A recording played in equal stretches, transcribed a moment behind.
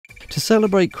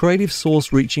celebrate Creative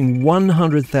Source reaching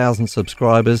 100,000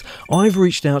 subscribers, I've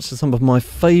reached out to some of my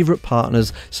favourite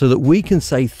partners so that we can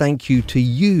say thank you to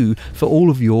you for all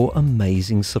of your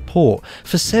amazing support.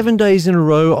 For 7 days in a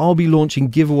row, I'll be launching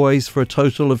giveaways for a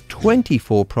total of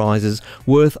 24 prizes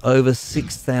worth over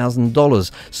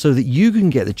 $6,000 so that you can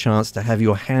get the chance to have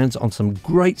your hands on some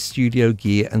great studio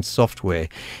gear and software.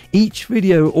 Each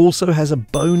video also has a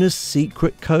bonus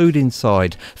secret code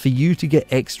inside for you to get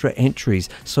extra entries,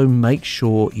 so make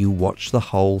sure you watch the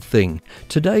whole thing.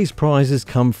 Today's prizes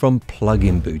come from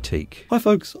Plugin Boutique. Hi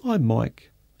folks, I'm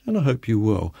Mike, and I hope you're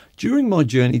well. During my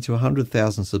journey to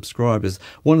 100,000 subscribers,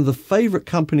 one of the favourite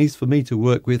companies for me to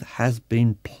work with has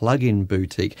been Plugin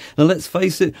Boutique. Now let's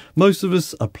face it, most of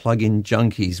us are plugin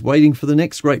junkies, waiting for the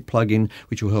next great plugin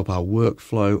which will help our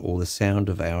workflow or the sound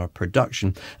of our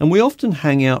production. And we often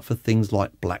hang out for things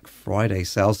like Black Friday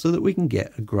sales so that we can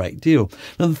get a great deal.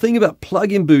 Now the thing about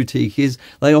Plugin Boutique is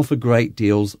they offer great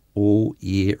deals all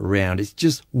year round. It's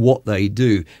just what they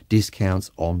do,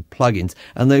 discounts on plugins,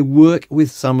 and they work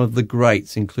with some of the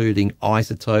greats including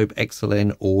iZotope,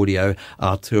 XLN Audio,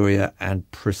 Arturia and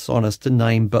Presonus, to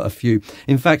name but a few.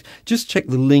 In fact, just check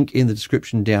the link in the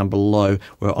description down below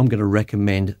where I'm going to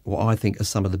recommend what I think are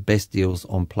some of the best deals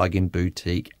on Plugin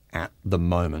Boutique at the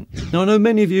moment. Now I know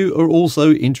many of you are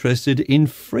also interested in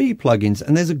free plugins,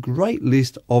 and there's a great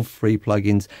list of free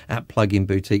plugins at Plugin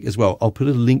Boutique as well. I'll put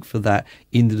a link for that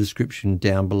in the description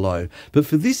down below. But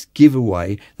for this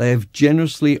giveaway, they have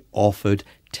generously offered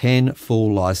 10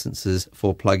 full licenses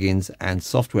for plugins and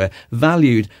software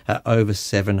valued at over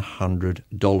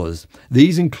 $700.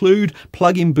 These include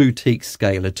Plugin Boutique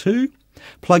Scalar 2,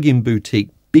 Plugin Boutique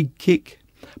Big Kick,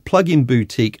 Plugin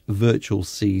Boutique Virtual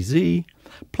CZ,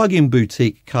 Plugin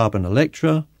Boutique Carbon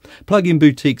Electra, Plugin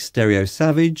Boutique Stereo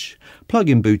Savage,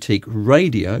 Plugin Boutique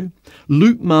Radio,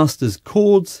 Loopmasters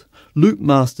Chords,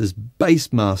 Loopmasters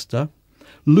Bassmaster,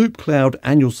 Loopcloud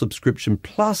Annual Subscription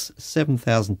Plus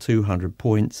 7,200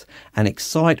 points, and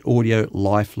Excite Audio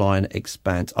Lifeline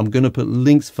Expanse. I'm going to put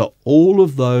links for all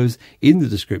of those in the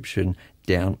description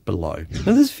down below.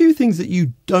 Now there's a few things that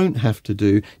you don't have to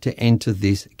do to enter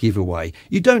this giveaway.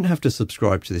 You don't have to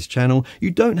subscribe to this channel,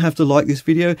 you don't have to like this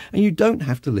video, and you don't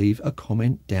have to leave a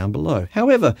comment down below.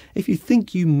 However, if you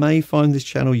think you may find this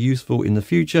channel useful in the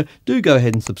future, do go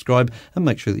ahead and subscribe and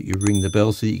make sure that you ring the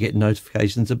bell so that you get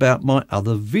notifications about my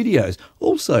other videos.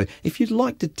 Also, if you'd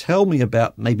like to tell me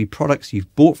about maybe products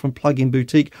you've bought from Plugin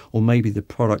Boutique, or maybe the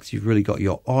products you've really got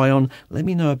your eye on, let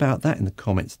me know about that in the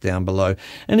comments down below.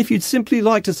 And if you'd simply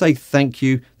like to say thank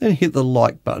you, then hit the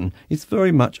like button. It's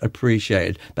very much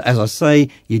appreciated. But as I say,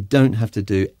 you don't have to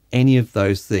do any of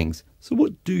those things. So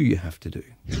what do you have to do?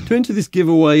 To enter this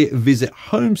giveaway, visit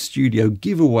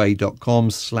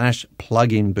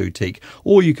homestudiogiveaway.com/Plugin Boutique,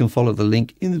 or you can follow the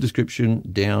link in the description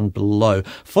down below.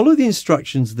 Follow the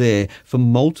instructions there for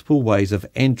multiple ways of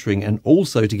entering, and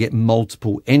also to get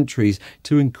multiple entries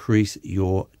to increase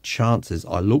your chances.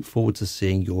 I look forward to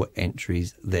seeing your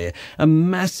entries there. A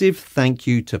massive thank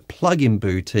you to Plugin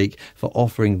Boutique for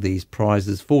offering these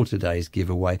prizes for today's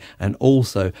giveaway, and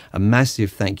also a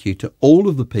massive thank you to all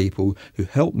of the people who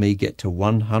helped me get to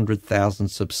 100,000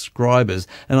 subscribers,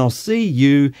 and I'll see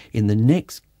you in the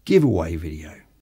next giveaway video.